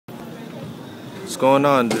What's going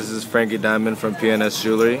on? This is Franky Diamond from PNS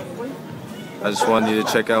Jewelry. I just wanted you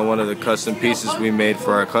to check out one of the custom pieces we made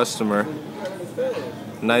for our customer.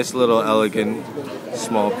 Nice little elegant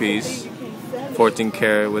small piece, 14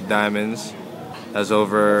 karat with diamonds. Has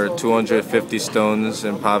over 250 stones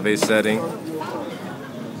in pave setting.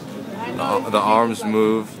 The arms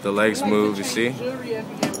move, the legs move, you see?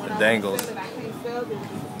 It dangles.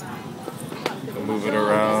 You can move it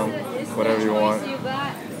around, whatever you want.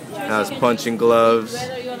 It has punching gloves,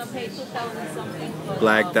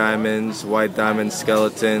 black diamonds, white diamond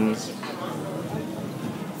skeletons.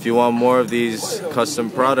 If you want more of these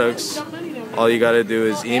custom products, all you gotta do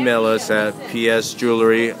is email us at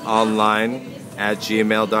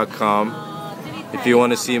psjewelryonline@gmail.com. If you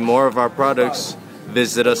want to see more of our products,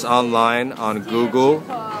 visit us online on Google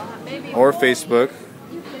or Facebook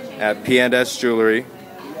at PNS Jewelry,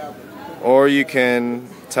 or you can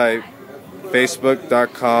type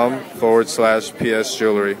facebook.com/PS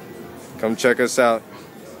Jewelry. Come check us out.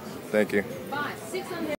 Thank you.